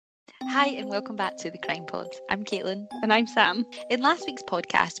Hi and welcome back to the Crime Pod. I'm Caitlin. And I'm Sam. In last week's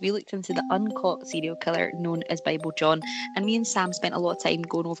podcast, we looked into the uncaught serial killer known as Bible John, and me and Sam spent a lot of time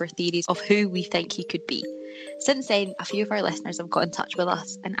going over theories of who we think he could be. Since then, a few of our listeners have got in touch with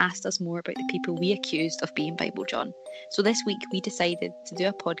us and asked us more about the people we accused of being Bible John. So this week, we decided to do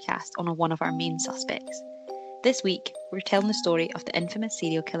a podcast on one of our main suspects. This week, we're telling the story of the infamous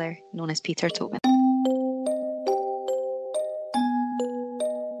serial killer known as Peter Tobin.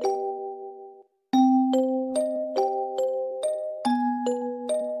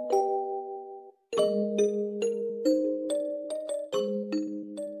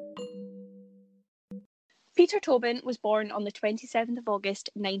 Peter Tobin was born on the 27th of August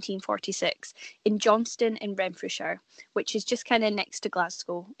 1946 in Johnston in Renfrewshire, which is just kind of next to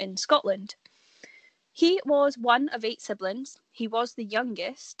Glasgow in Scotland. He was one of 8 siblings. He was the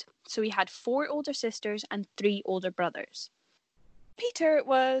youngest, so he had 4 older sisters and 3 older brothers. Peter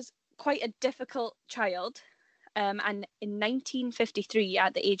was quite a difficult child, and in 1953,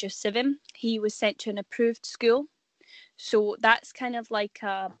 at the age of 7, he was sent to an approved school. So that's kind of like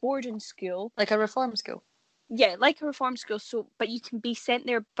a boarding school. Like a reform school? Yeah, like a reform school, but you can be sent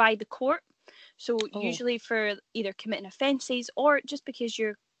there by the court. So usually for either committing offences or just because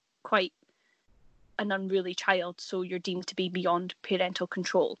you're quite an unruly child, so you're deemed to be beyond parental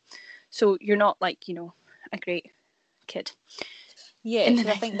control. So you're not like, a great kid. Yeah, because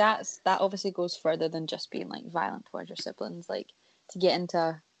I think that obviously goes further than just being like violent towards your siblings. Like to get into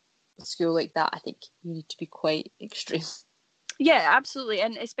a school like that, I think you need to be quite extreme. Yeah, absolutely,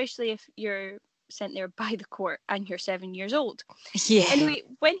 and especially if you're sent there by the court and you're 7 years old. Yeah. Anyway,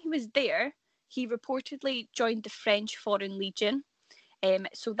 when he was there, he reportedly joined the French Foreign Legion.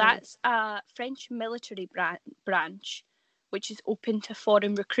 So that's a French military branch which is open to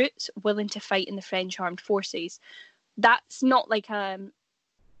foreign recruits willing to fight in the French armed forces. That's not like a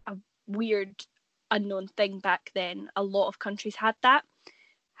weird unknown thing back then. A lot of countries had that.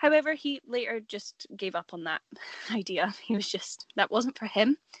 However, he later just gave up on that idea. That wasn't for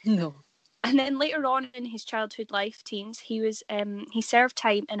him. No. And then later on in his childhood life, teens, he served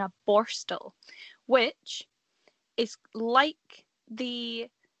time in a borstal, which is like the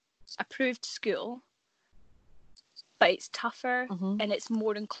approved school, but it's tougher and it's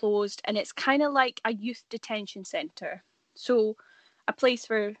more enclosed, and it's kind of like a youth detention centre. So a place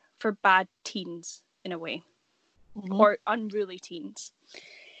for bad teens, in a way, or unruly teens.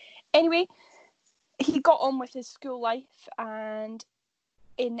 Anyway, he got on with his school life, and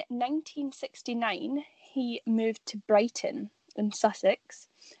in 1969, he moved to Brighton in Sussex,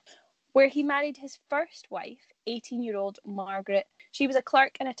 where he married his first wife, 18-year-old Margaret. She was a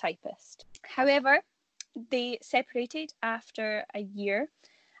clerk and a typist. However, they separated after a year,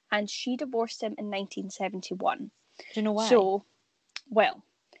 and she divorced him in 1971. Do you know why? So, well,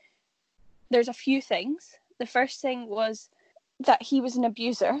 there's a few things. The first thing was that he was an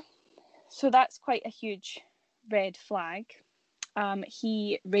abuser. So that's quite a huge red flag.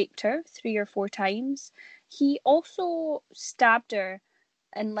 He raped her 3 or 4 times. He also stabbed her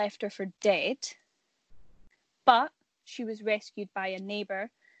and left her for dead. But she was rescued by a neighbour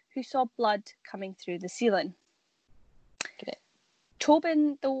who saw blood coming through the ceiling. Okay.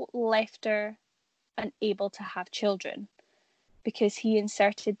 Tobin, though, left her unable to have children because he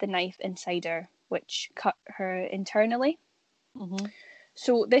inserted the knife inside her, which cut her internally.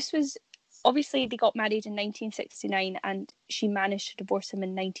 So this was... Obviously, they got married in 1969 and she managed to divorce him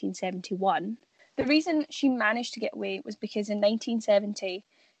in 1971. The reason she managed to get away was because in 1970,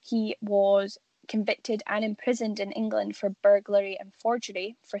 he was convicted and imprisoned in England for burglary and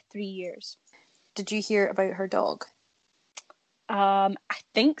forgery for 3 years. Did you hear about her dog? I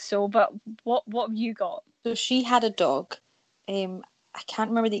think so, but what have you got? So she had a dog. I can't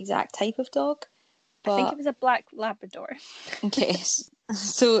remember the exact type of dog. But... I think it was a black Labrador. Okay.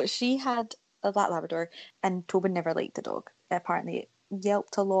 So she had a black Labrador, and Tobin never liked the dog. Apparently it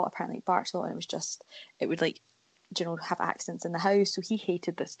yelped a lot, apparently it barked a lot, and it would have accidents in the house, so he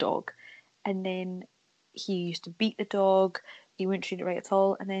hated this dog. And then he used to beat the dog, he wouldn't treat it right at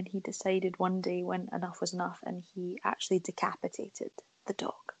all, and then he decided one day when enough was enough, and he actually decapitated the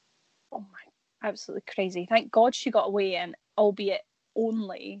dog. Oh my, absolutely crazy. Thank God she got away, and albeit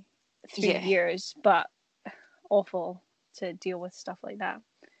only 3 years, but awful to deal with stuff like that.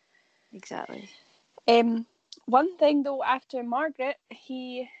 Exactly. One thing though, after Margaret,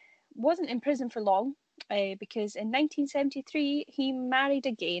 he wasn't in prison for long, because in 1973 he married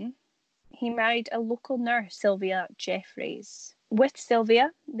again. He married a local nurse, Sylvia Jeffreys. With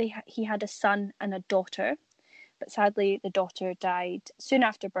Sylvia, he had a son and a daughter, but sadly the daughter died soon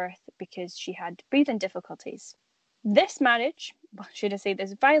after birth because she had breathing difficulties. This marriage should I say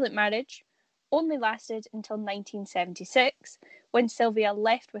this violent marriage only lasted until 1976, when Sylvia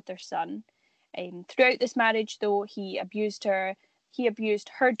left with her son. Throughout this marriage, though, he abused her. He abused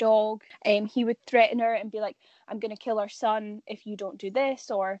her dog. He would threaten her and be like, I'm going to kill our son if you don't do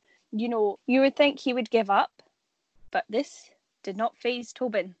this. Or, you would think he would give up. But this did not faze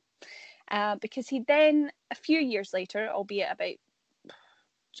Tobin. Because he then, a few years later, albeit about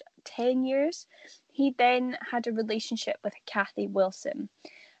 10 years, he then had a relationship with Kathy Wilson.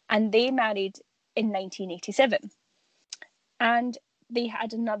 And they married in 1987. And they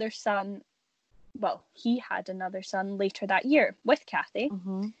had another son. Well, he had another son later that year with Kathy.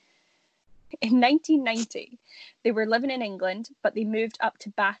 Mm-hmm. In 1990, they were living in England, but they moved up to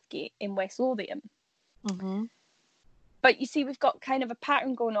Bathgate in West Lothian. Mm-hmm. But you see, we've got kind of a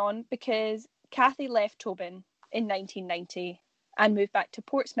pattern going on, because Kathy left Tobin in 1990 and moved back to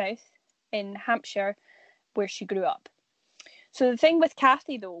Portsmouth in Hampshire, where she grew up. So the thing with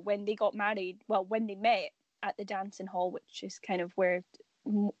Kathy, though, when they got married, well, when they met at the dancing hall, which is kind of where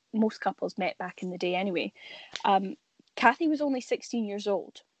most couples met back in the day anyway, Kathy was only 16 years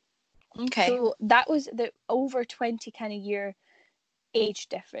old. Okay. So that was the over 20 kind of year age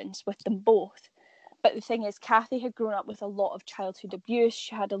difference with them both. But the thing is, Kathy had grown up with a lot of childhood abuse.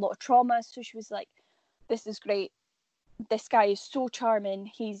 She had a lot of trauma. So she was like, this is great. This guy is so charming.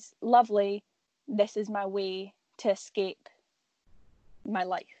 He's lovely. This is my way to escape my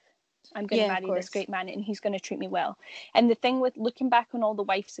life. I'm going to marry this great man and he's going to treat me well. And the thing with looking back on all the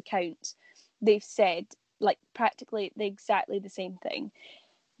wife's accounts, they've said like practically exactly the same thing.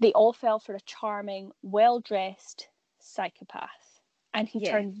 They all fell for a charming, well-dressed psychopath. And he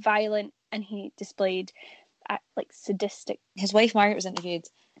turned violent and he displayed like sadistic. His wife Margaret was interviewed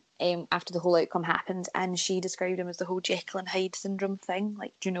after the whole outcome happened, and she described him as the whole Jekyll and Hyde syndrome thing.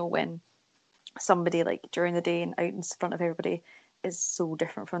 Like, do you know when somebody like during the day and out in front of everybody is so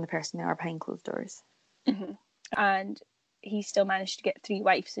different from the person they are behind closed doors? Mm-hmm. And he still managed to get 3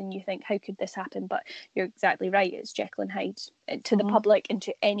 wives, and you think, how could this happen? But you're exactly right. It's Jekyll and Hyde. To the public and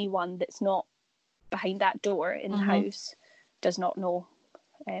to anyone that's not behind that door in the house does not know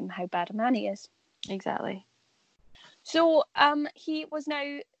how bad a man he is. Exactly. So he was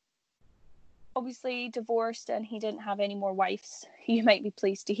now obviously divorced and he didn't have any more wives. You might be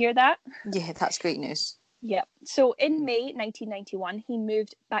pleased to hear that. Yeah, that's great news. Yeah. So in May 1991, he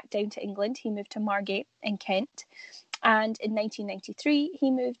moved back down to England. He moved to Margate in Kent. And in 1993,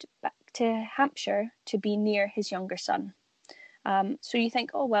 he moved back to Hampshire to be near his younger son. So you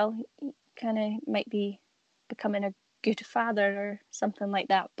think, oh, well, he kind of might be becoming a good father or something like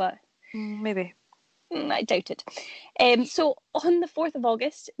that. But maybe. I doubt it. So on the 4th of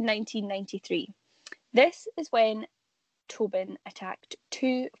August, 1993, this is when Tobin attacked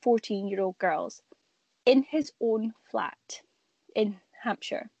 2 14-year-old girls in his own flat in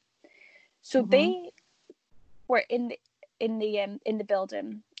Hampshire. So they were in the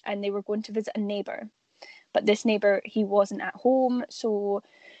building and they were going to visit a neighbour. But this neighbour, he wasn't at home, so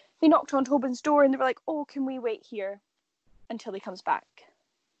they knocked on Tobin's door and they were like, oh, can we wait here until he comes back?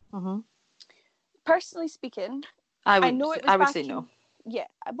 Personally speaking, I would say no. Yeah,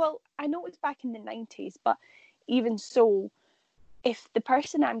 well, I know it was back in the 90s, but even so, if the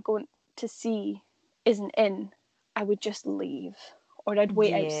person I'm going to see isn't in, I would just leave, or I'd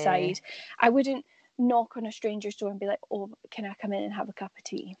wait outside. I wouldn't knock on a stranger's door and be like, oh, can I come in and have a cup of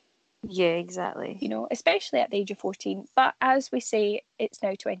tea? Yeah, exactly. You know, especially at the age of 14. But as we say, it's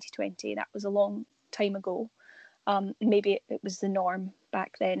now 2020. That was a long time ago. Maybe it was the norm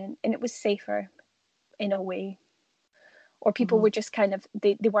back then, and it was safer in a way. Or people were just kind of,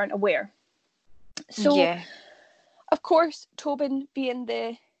 they weren't aware. So, of course, Tobin, being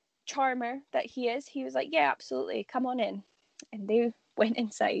the charmer that he is, he was like, yeah, absolutely, come on in. And they went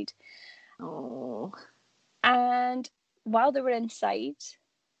inside. Oh. And while they were inside,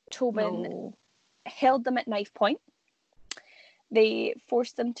 Tobin held them at knife point. They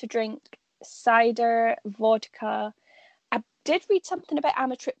forced them to drink cider, vodka. I did read something about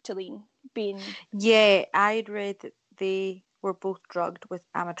amitriptyline being... Yeah, I'd read that they were both drugged with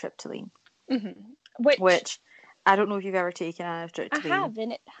amitriptyline. Which, I don't know if you've ever taken amitriptyline. I have,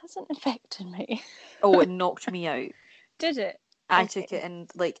 and it hasn't affected me. Oh, it knocked me out. Did it? I took it and,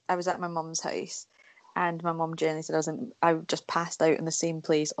 like, I was at my mum's house, and my mum generally said I just passed out in the same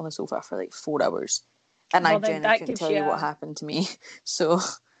place on the sofa for, like, 4 hours. And I generally couldn't tell you what happened to me, so...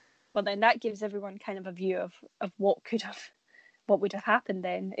 Well, then that gives everyone kind of a view of what would have happened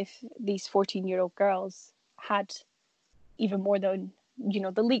then if these 14-year-old girls had even more than,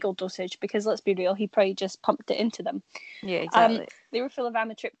 the legal dosage, because let's be real, he probably just pumped it into them. Yeah, exactly. They were full of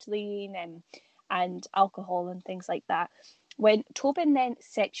amitriptyline and alcohol and things like that. when Tobin then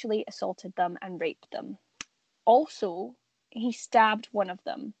sexually assaulted them and raped them. Also, he stabbed one of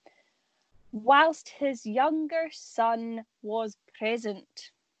them whilst his younger son was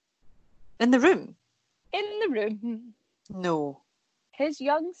present. In the room? In the room. No. His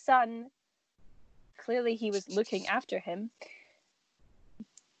young son, clearly he was looking after him,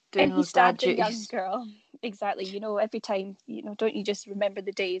 Doing and he those dad stabbed the young duties. girl. Exactly. You know, every time, you know, don't you just remember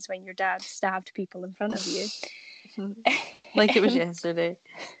the days when your dad stabbed people in front of you? Like it was yesterday.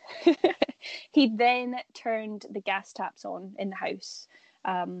 He then turned the gas taps on in the house.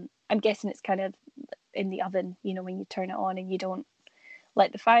 I'm guessing it's kind of in the oven, you know, when you turn it on and you don't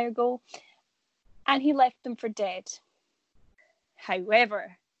let the fire go. And he left them for dead.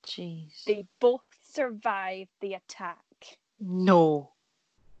 However, Jeez. they both survived the attack. No.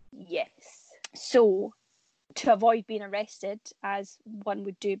 Yes. So, to avoid being arrested, as one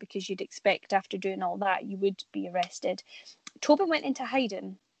would do because you'd expect after doing all that, you would be arrested, Tobin went into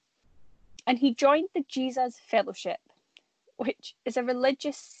hiding and he joined the Jesus Fellowship, which is a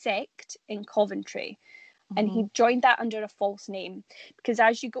religious sect in Coventry. And he joined that under a false name because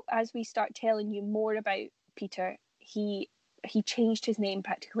as we start telling you more about Peter, he changed his name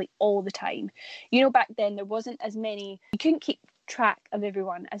practically all the time. You know, back then there wasn't as many, you couldn't keep track of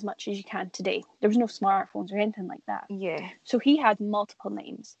everyone as much as you can today. There was no smartphones or anything like that. Yeah. So he had multiple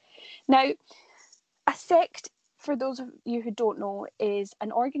names. Now, a sect, for those of you who don't know, is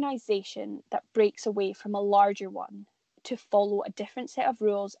an organisation that breaks away from a larger one to follow a different set of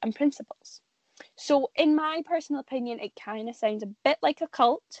rules and principles. So in my personal opinion, it kind of sounds a bit like a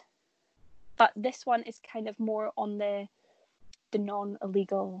cult, but this one is kind of more on the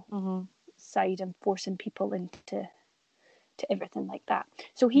non-illegal side and forcing people into everything like that.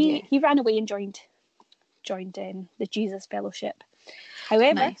 So he ran away and joined the Jesus Fellowship.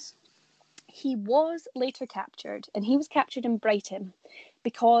 However, he was later captured, and he was captured in Brighton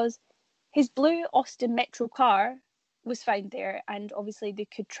because his blue Austin Metro car was found there, and obviously they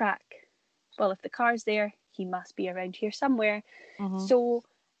could track, well, if the car's there, he must be around here somewhere. So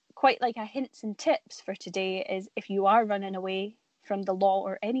quite like a hints and tips for today is, if you are running away from the law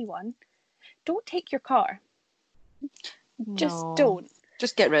or anyone, don't take your car. Just don't.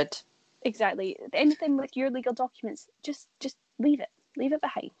 Just get rid. Exactly. Anything with your legal documents, just leave it. Leave it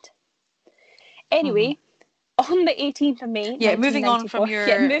behind. Anyway, on the 18th of May, moving on from your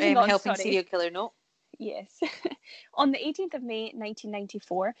helping serial killer note. Yes. On the 18th of May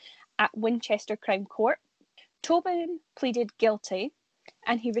 1994, at Winchester Crown Court, Tobin pleaded guilty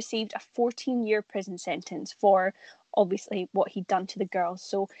and he received a 14-year prison sentence for obviously what he'd done to the girls.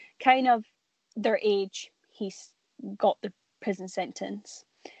 So kind of their age, he's got the prison sentence.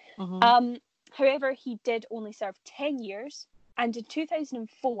 However, he did only serve 10 years, and in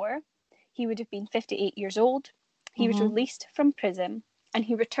 2004, he would have been 58 years old. He was released from prison and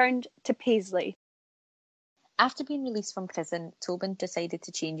he returned to Paisley. After being released from prison, Tobin decided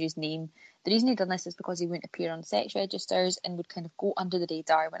to change his name. The reason he'd done this is because he wouldn't appear on sex registers and would kind of go under the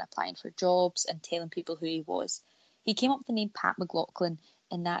radar when applying for jobs and telling people who he was. He came up with the name Pat McLaughlin,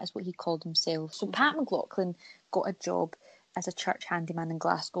 and that is what he called himself. So Pat McLaughlin got a job as a church handyman in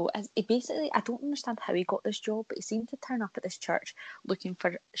Glasgow. I don't understand how he got this job, but he seemed to turn up at this church looking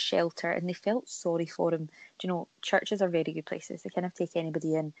for shelter, and they felt sorry for him. Do you know, churches are very good places. They kind of take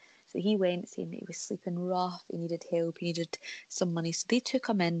anybody in. So he went saying that he was sleeping rough, he needed help, he needed some money. So they took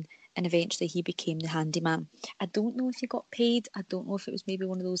him in, and eventually he became the handyman. I don't know if he got paid. I don't know if it was maybe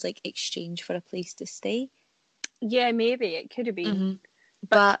one of those like exchange for a place to stay. Yeah, maybe it could have been.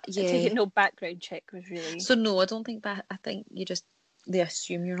 But I take it no background check was really. So no, I don't think that. I think they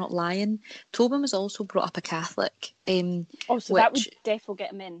assume you're not lying. Tobin was also brought up a Catholic. So that would definitely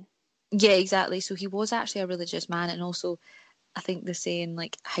get him in. Yeah, exactly. So he was actually a religious man, and also I think the saying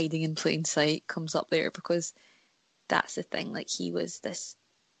like hiding in plain sight comes up there because that's the thing. Like, he was this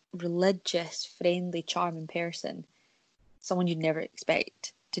religious, friendly, charming person, someone you'd never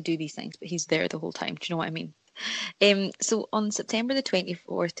expect to do these things, but he's there the whole time. Do you know what I mean? So on September the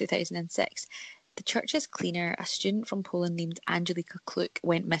 24th, 2006, the church's cleaner, a student from Poland named Angelika Kluk,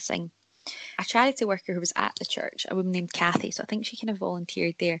 went missing. A charity worker who was at the church, a woman named Kathy, so I think she kind of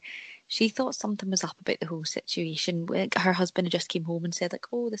volunteered there, she thought something was up about the whole situation. Like, her husband had just came home and said, like,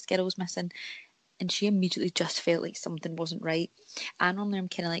 oh, this girl was missing. And she immediately just felt like something wasn't right. And on there, I'm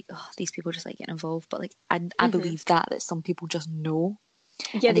kind of like, oh, these people just like getting involved. But like, I believe that some people just know.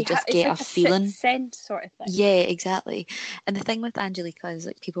 Yeah, and they just get like a feeling. Sense sort of thing. Yeah, exactly. And the thing with Angelika is,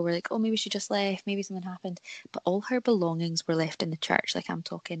 like, people were like, oh, maybe she just left, maybe something happened. But all her belongings were left in the church. Like, I'm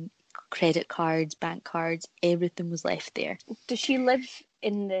talking credit cards, bank cards, everything was left there. Does she live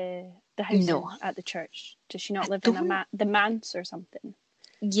in the the housing No. at the church? Does she not I live in don't... the manse or something?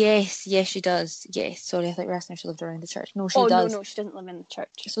 Yes, she does. Yes, sorry, I thought you were asking if she lived around the church. No, she Oh, does. no, she doesn't live in the church.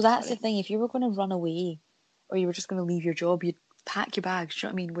 So that's Sorry. the thing. If you were going to run away, or you were just going to leave your job, you'd pack your bags. Do you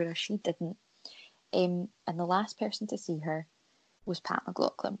know what I mean? Whereas she didn't. And the last person to see her was Pat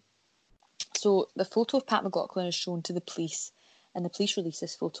McLaughlin. So the photo of Pat McLaughlin is shown to the police, and the police release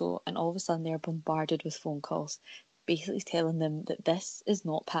this photo, and all of a sudden they're bombarded with phone calls, basically telling them that this is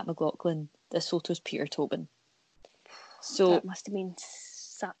not Pat McLaughlin. This photo is Peter Tobin. So that must have been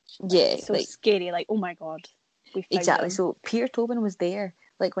so like, scary. Like, oh my god, we found exactly. him. So Peter Tobin was there,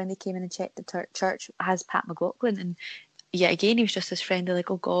 like when they came in and checked the church as Pat McLaughlin, and yeah, again he was just this friend. They're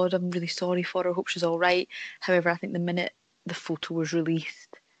like, oh God, I'm really sorry for her. Hope she's all right. However, I think the minute the photo was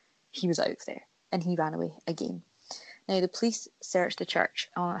released, he was out there and he ran away again. Now the police searched the church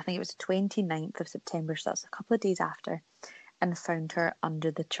on, I think it was the 29th of September, so that's a couple of days after, and found her under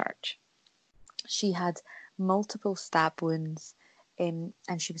the church. She had multiple stab wounds, and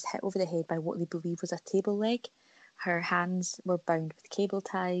she was hit over the head by what they believe was a table leg. Her hands were bound with cable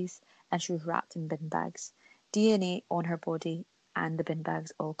ties, and she was wrapped in bin bags. DNA on her body and the bin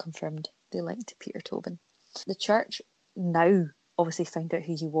bags all confirmed they linked to Peter Tobin. The church now obviously found out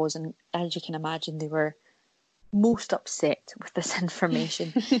who he was, and as you can imagine, they were most upset with this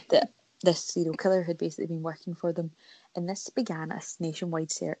information that this serial killer had basically been working for them, and this began a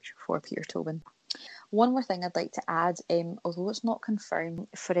nationwide search for Peter Tobin. One more thing I'd like to add, although it's not confirmed,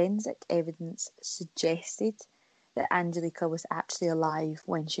 forensic evidence suggested that Angelica was actually alive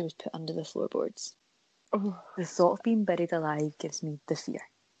when she was put under the floorboards. Oh. The thought of being buried alive gives me the fear.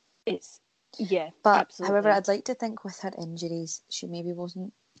 But absolutely. However, I'd like to think with her injuries, she maybe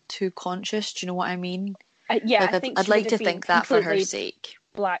wasn't too conscious. Do you know what I mean? Yeah, I think I'd like to think that for her sake.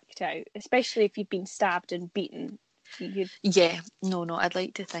 Blacked out, especially if you'd been stabbed and beaten. Yeah, no, I'd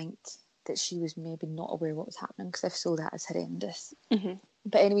like to think that she was maybe not aware what was happening, because if so, that is horrendous. Mm-hmm.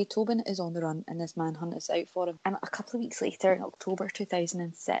 But anyway, Tobin is on the run, and this manhunt is out for him. And a couple of weeks later, in October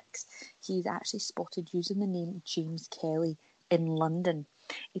 2006, he's actually spotted using the name James Kelly in London.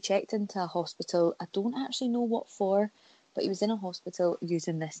 He checked into a hospital. I don't actually know what for, but he was in a hospital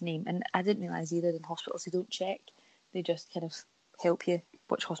using this name. And I didn't realise either, in hospitals they don't check. They just kind of help you,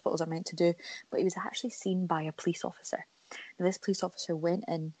 which hospitals are meant to do. But he was actually seen by a police officer. Now, this police officer went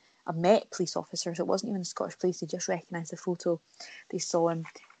in. I met police officers. It wasn't even the Scottish police. They just recognised the photo. They saw him,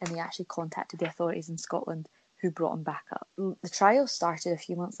 and they actually contacted the authorities in Scotland, who brought him back up. The trial started a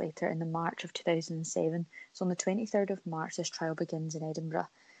few months later in the March of 2007. So on the 23rd of March, this trial begins in Edinburgh.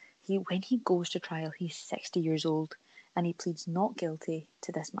 When he goes to trial, he's 60 years old, and he pleads not guilty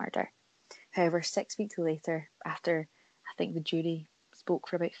to this murder. However, 6 weeks later, after I think the jury spoke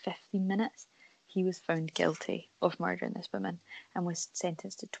for about 15 minutes, he was found guilty of murdering this woman and was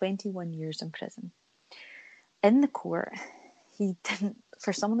sentenced to 21 years in prison. In the court, he didn't,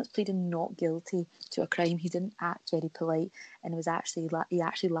 for someone that's pleaded not guilty to a crime, he didn't act very polite, and he actually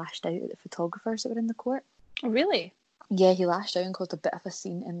lashed out at the photographers that were in the court. Oh, really? Yeah, he lashed out and caused a bit of a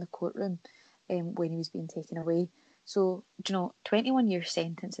scene in the courtroom when he was being taken away. So, 21 year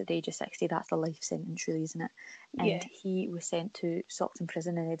sentence at the age of 60, that's a life sentence, really, isn't it? And yeah. He was sent to Stockton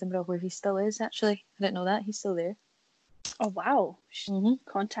Prison in Edinburgh, where he still is, actually. I didn't know that. He's still there. Oh, wow.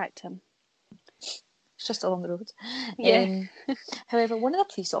 Contact him. It's just along the road. Yeah. However, one of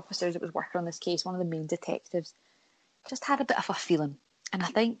the police officers that was working on this case, one of the main detectives, just had a bit of a feeling. And I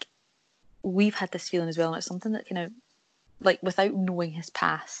think we've had this feeling as well, and it's something that kind of, like, without knowing his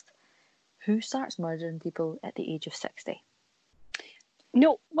past, who starts murdering people at the age of 60?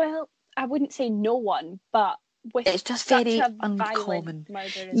 No, well, I wouldn't say no one, but with it's just such very a uncommon.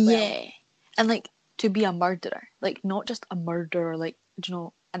 Murder as well. And like, to be a murderer, like not just a murderer, like,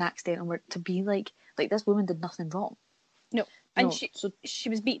 an accidental murder, to be like this woman did nothing wrong. No, and she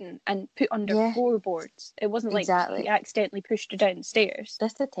was beaten and put under floorboards. It wasn't like he accidentally pushed her downstairs.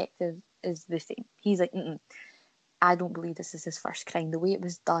 This detective is the same. He's like, I don't believe this is his first crime. The way it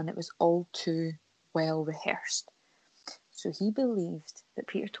was done, it was all too well rehearsed. So he believed that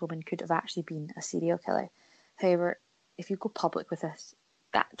Peter Tobin could have actually been a serial killer. However, if you go public with this,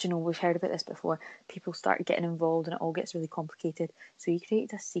 we've heard about this before, people start getting involved and it all gets really complicated. So he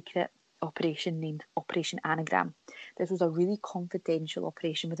created a secret operation named Operation Anagram. This was a really confidential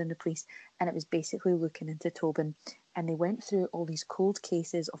operation within the police, and it was basically looking into Tobin. And they went through all these cold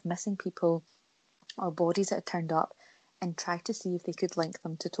cases of missing people or bodies that had turned up and tried to see if they could link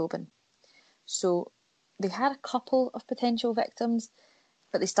them to Tobin. So they had a couple of potential victims,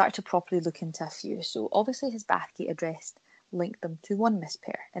 but they started to properly look into a few. So obviously his Bathgate address linked them to one missed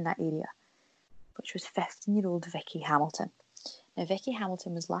pair in that area, which was 15-year-old Vicky Hamilton. Now, Vicky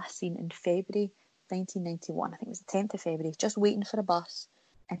Hamilton was last seen in February 1991. I think it was the 10th of February, just waiting for a bus,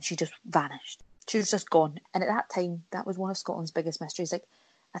 and she just vanished. She was just gone. And at that time, that was one of Scotland's biggest mysteries. Like,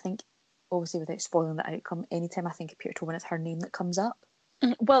 I think, obviously, without spoiling the outcome, anytime I think of Peter Tobin, it's her name that comes up.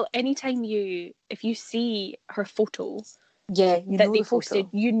 Well, anytime if you see her photo, yeah, that they the posted,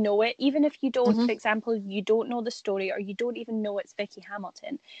 photo. you know it. Even if you don't, Mhm. for example, you don't know the story or you don't even know it's Vicky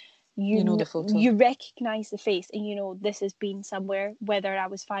Hamilton, You know the photo. you recognise the face and you know this has been somewhere, whether I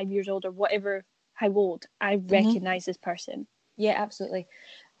was 5 years old or whatever, how old, I recognise this person. Yeah, absolutely.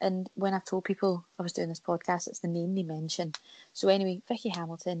 And when I've told people I was doing this podcast, it's the name they mention. So anyway, Vicky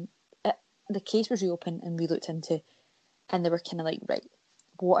Hamilton, the case was reopened and we looked into, and they were kind of like, right,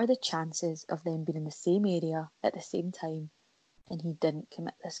 what are the chances of them being in the same area at the same time and he didn't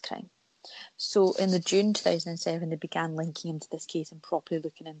commit this crime? So in the June 2007, they began linking him to this case and properly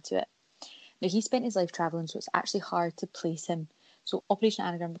looking into it. Now, he spent his life travelling, so it's actually hard to place him. So Operation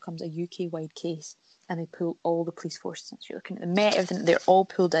Anagram becomes a UK-wide case, and they pull all the police forces. So you're looking at the Met, everything, they're all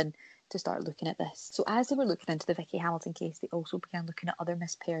pulled in to start looking at this. So as they were looking into the Vicky Hamilton case, they also began looking at other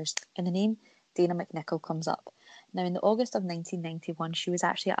missed pairs, and the name Dana McNichol comes up. Now, in the August of 1991, she was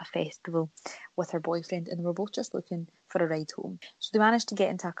actually at a festival with her boyfriend, and they were both just looking for a ride home. So they managed to get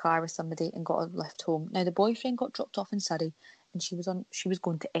into a car with somebody and got a lift home. Now, the boyfriend got dropped off in Surrey, and she was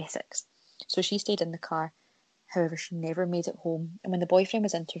going to Essex. So she stayed in the car. However, she never made it home. And when the boyfriend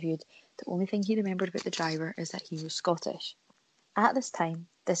was interviewed, the only thing he remembered about the driver is that he was Scottish. At this time,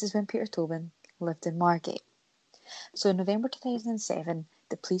 this is when Peter Tobin lived in Margate. So in November 2007,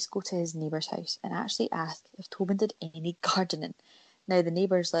 the police go to his neighbour's house and actually ask if Tobin did any gardening. Now the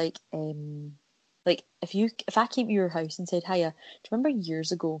neighbour's like if I came to your house and said, hiya, do you remember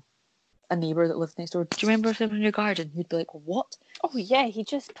years ago a neighbour that lived next door, do you remember something in your garden? You'd be like, what? Oh yeah, he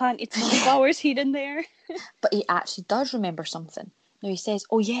just planted some flowers here and there. But he actually does remember something. Now he says,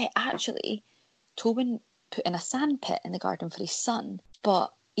 oh yeah, actually, Tobin put in a sandpit in the garden for his son,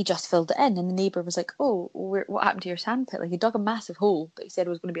 but he just filled it in. And the neighbour was like, oh, what happened to your sandpit? Like, he dug a massive hole, but he said it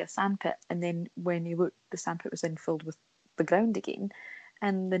was going to be a sandpit. And then when he looked, the sandpit was then filled with the ground again.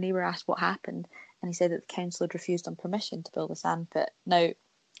 And the neighbour asked what happened. And he said that the council had refused on permission to build a sandpit. Now,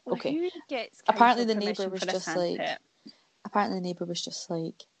 Well, okay. who gets Apparently the permission neighbour was for a just sandpit?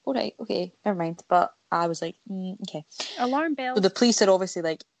 like, all right, okay, never mind. But I was like, okay. Alarm bells. So the police are obviously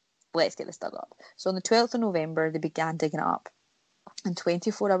like, let's get this dug up. So on the 12th of November, they began digging it up. And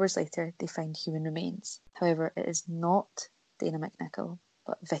 24 hours later, they find human remains. However, it is not Dana McNichol,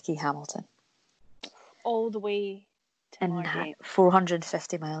 but Vicky Hamilton. All the way to in Margate.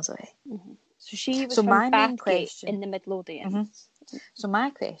 450 miles away. Mm-hmm. So she was So from my main Bathgate question, in the Midlothian. Mm-hmm. So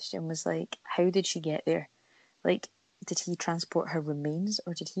my question was like, how did she get there? Like, did he transport her remains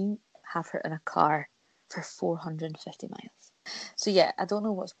or did he have her in a car for 450 miles? So yeah, I don't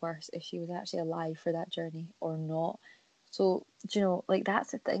know what's worse, if she was actually alive for that journey or not. So, do you know, like,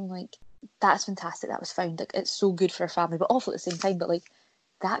 that's the thing, like, that's fantastic that was found. Like, it's so good for her family, but awful at the same time. But like,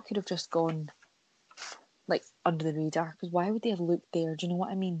 that could have just gone like under the radar, because why would they have looked there? Do you know what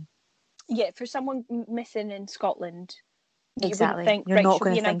I mean? Yeah, for someone missing in Scotland, you Exactly. wouldn't think, You're right, not she'll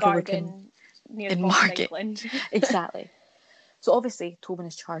going be to in a think of looking garden near in the bottom Margate. of England. Exactly. So obviously, Tobin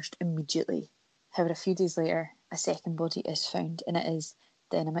is charged immediately. However, a few days later, a second body is found, and it is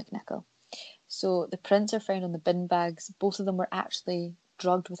Dana McNichol. So the prints are found on the bin bags. Both of them were actually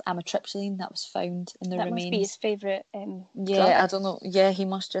drugged with amitriptyline that was found in their That remains. must be his favourite Yeah, drug. I don't know. Yeah,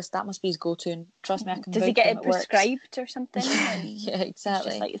 that must be his go-to. And trust me, I can Does he vouch get them, it works. prescribed or something? Yeah, exactly. It's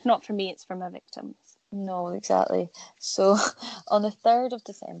just like, it's not for me, it's for my victims. No, exactly. So on the 3rd of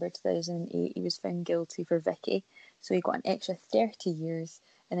December 2008, he was found guilty for Vicky. So he got an extra 30 years,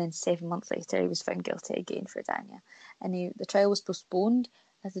 and then 7 months later, he was found guilty again for Dania. And the trial was postponed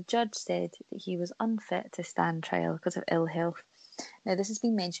as the judge said that he was unfit to stand trial because of ill health. Now, this has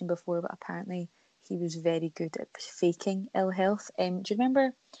been mentioned before, but apparently he was very good at faking ill health. Do you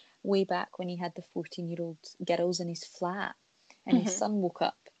remember way back when he had the 14-year-old girls in his flat and his son woke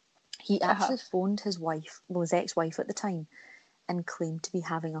up? He actually phoned his wife, well, his ex-wife at the time, and claimed to be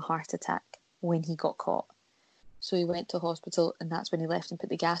having a heart attack when he got caught. So he went to hospital, and that's when he left and put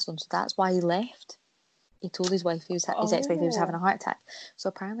the gas on. So that's why he left. He told his wife, his ex-wife, he was having a heart attack. So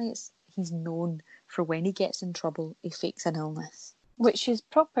apparently he's known for when he gets in trouble, he fakes an illness. Which is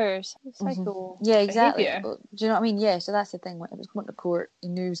proper psycho Yeah, exactly. behaviour. Do you know what I mean? Yeah, so that's the thing. When it was going to court, he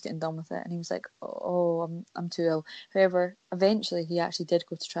knew he was getting done with it, and he was like, oh, I'm too ill. However, eventually he actually did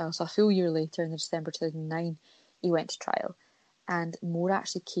go to trial. So a full year later, in December 2009, he went to trial. And more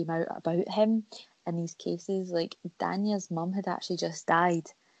actually came out about him in these cases. Like, Dania's mum had actually just died.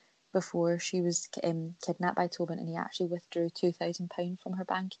 before she was kidnapped by Tobin, and he actually withdrew £2,000 from her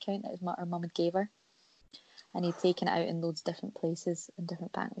bank account that her mum had gave her, and he'd taken it out in loads of different places and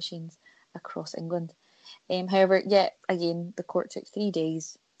different bank machines across England. However, again, the court took 3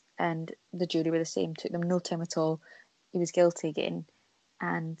 days, and the jury were the same. Took them no time at all. He was guilty again,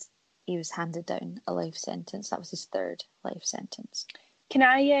 and he was handed down a life sentence. That was his third life sentence. Can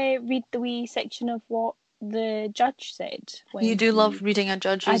I read the wee section of what the judge said? You do love reading a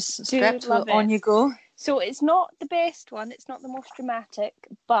judge's script. Love on it. you go. So it's not the best one. It's not the most dramatic,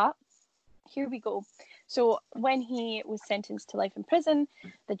 but here we go. So when he was sentenced to life in prison,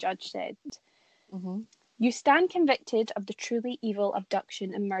 the judge said, "You stand convicted of the truly evil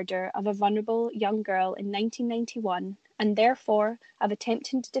abduction and murder of a vulnerable young girl in 1991, and therefore of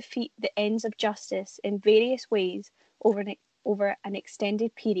attempting to defeat the ends of justice in various ways over an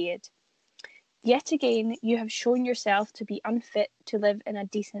extended period. Yet again, you have shown yourself to be unfit to live in a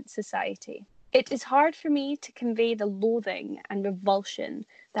decent society. It is hard for me to convey the loathing and revulsion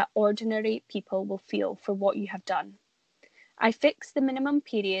that ordinary people will feel for what you have done. I fix the minimum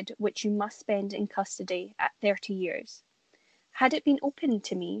period which you must spend in custody at 30 years. Had it been open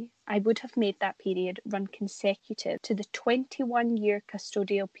to me, I would have made that period run consecutive to the 21-year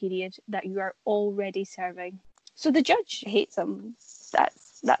custodial period that you are already serving." So the judge hates him.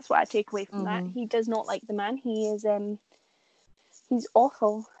 That's what I take away from that. He does not like the man. He is he's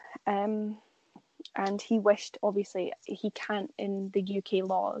awful. And he wished, obviously, he can't in the UK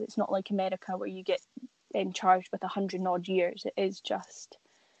law. It's not like America where you get charged with 100 odd years. It is just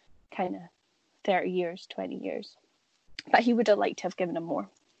kind of 30 years, 20 years. But he would have liked to have given him more.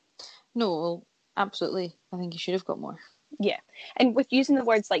 No, well, absolutely. I think he should have got more. Yeah. And with using the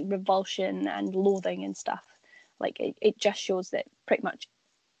words like revulsion and loathing and stuff, like it just shows that pretty much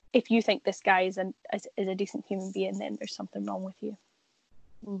if you think this guy is a decent human being, then there's something wrong with you.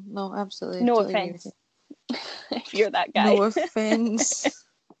 No, absolutely. No totally offence if you're that guy. No offence.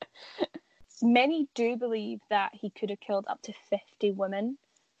 Many do believe that he could have killed up to 50 women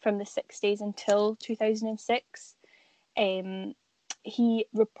from the 60s until 2006. He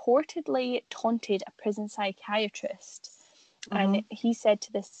reportedly taunted a prison psychiatrist, and he said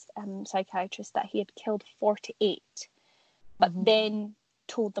to this psychiatrist that he had killed 48, but then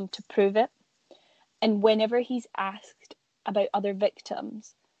told them to prove it. And whenever he's asked about other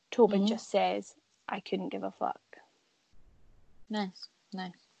victims, Tobin just says, "I couldn't give a fuck." Nice.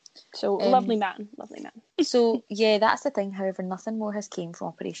 So lovely man. So yeah, that's the thing. However, nothing more has came from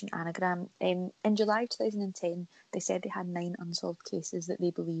Operation Anagram. In July 2010, they said they had 9 unsolved cases that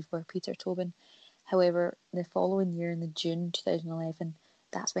they believe were Peter Tobin. However, the following year, in the June 2011,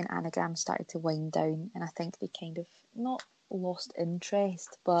 that's when Anagram started to wind down, and I think they kind of not lost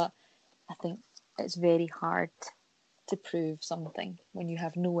interest, but I think it's very hard to prove something when you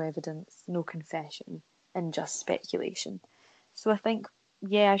have no evidence, no confession, and just speculation. So I think,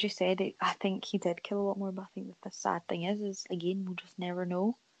 yeah, as you said, I think he did kill a lot more, but I think that the sad thing is again, we'll just never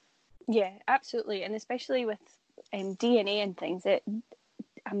know. Yeah, absolutely. And especially with DNA and things, I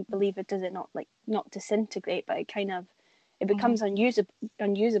believe it does it not disintegrate, but it becomes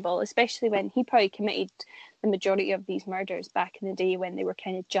unusable, especially when he probably committed the majority of these murders back in the day when they were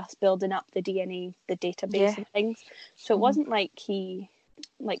kind of just building up the DNA, the database and things. So it wasn't like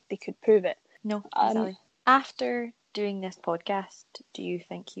they could prove it. No, exactly. After doing this podcast, do you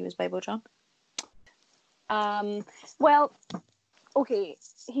think he was Bible John? Well, okay,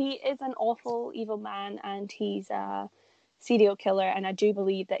 he is an awful, evil man, and he's a serial killer, and I do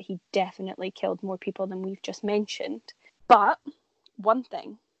believe that he definitely killed more people than we've just mentioned. But one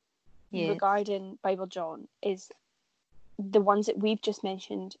thing regarding Bible John is the ones that we've just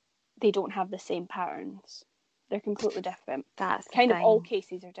mentioned, they don't have the same patterns. They're completely different. That's kind of all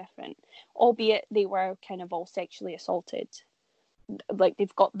cases are different, albeit they were kind of all sexually assaulted. Like,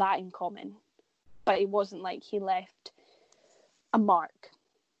 they've got that in common, but it wasn't like he left a mark.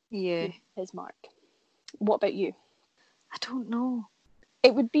 Yeah, his mark. What about you? I don't know.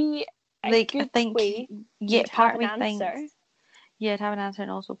 It would be a good I think, way. Yeah, part of me answer. thinks. Yeah, I'd have an answer,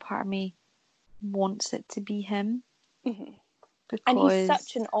 and also part of me wants it to be him. Mm-hmm. Because... And he's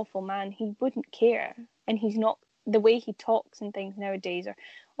such an awful man. He wouldn't care, and he's not. The way he talks and things nowadays, or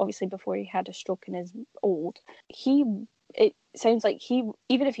obviously before he had a stroke and is old, it sounds like even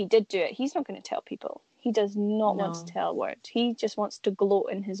if he did do it, he's not going to tell people. He does not want to tell a word. He just wants to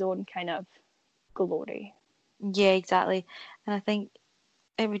gloat in his own kind of glory. Yeah, exactly. And I think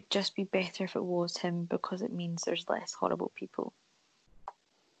it would just be better if it was him, because it means there's less horrible people.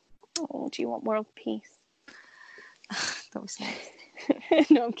 Oh, do you want world peace? That was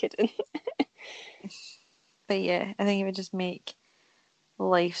nice. No, I'm kidding. But yeah, I think it would just make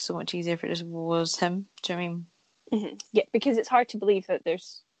life so much easier if it just was him. Do you know what I mean? Mm-hmm. Yeah, because it's hard to believe that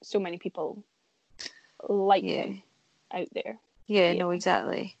there's so many people like him out there. Yeah, no,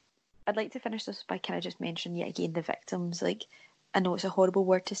 exactly. I'd like to finish this by kind of just mentioning yet again the victims. Like, I know it's a horrible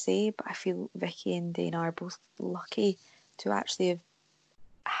word to say, but I feel Vicky and Dana are both lucky to actually have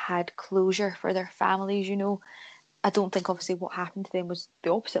had closure for their families, you know. I don't think obviously what happened to them was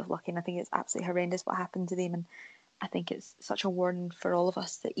the opposite of lucky, and I think it's absolutely horrendous what happened to them, and I think it's such a warning for all of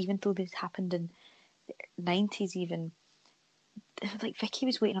us that even though this happened in the 90s even, like Vicky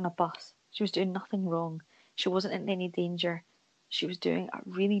was waiting on a bus. She was doing nothing wrong. She wasn't in any danger. She was doing a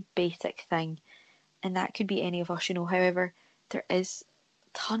really basic thing, and that could be any of us, you know. However, there is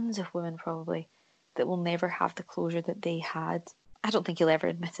tons of women probably that will never have the closure that they had. I don't think he'll ever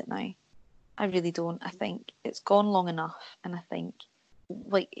admit it now. I really don't. I think it's gone long enough, and I think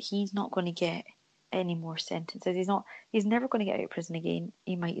like he's not going to get any more sentences. He's never going to get out of prison again.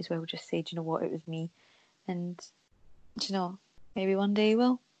 He might as well just say, do you know what, it was me. And do you know, maybe one day he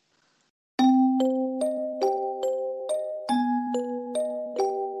will.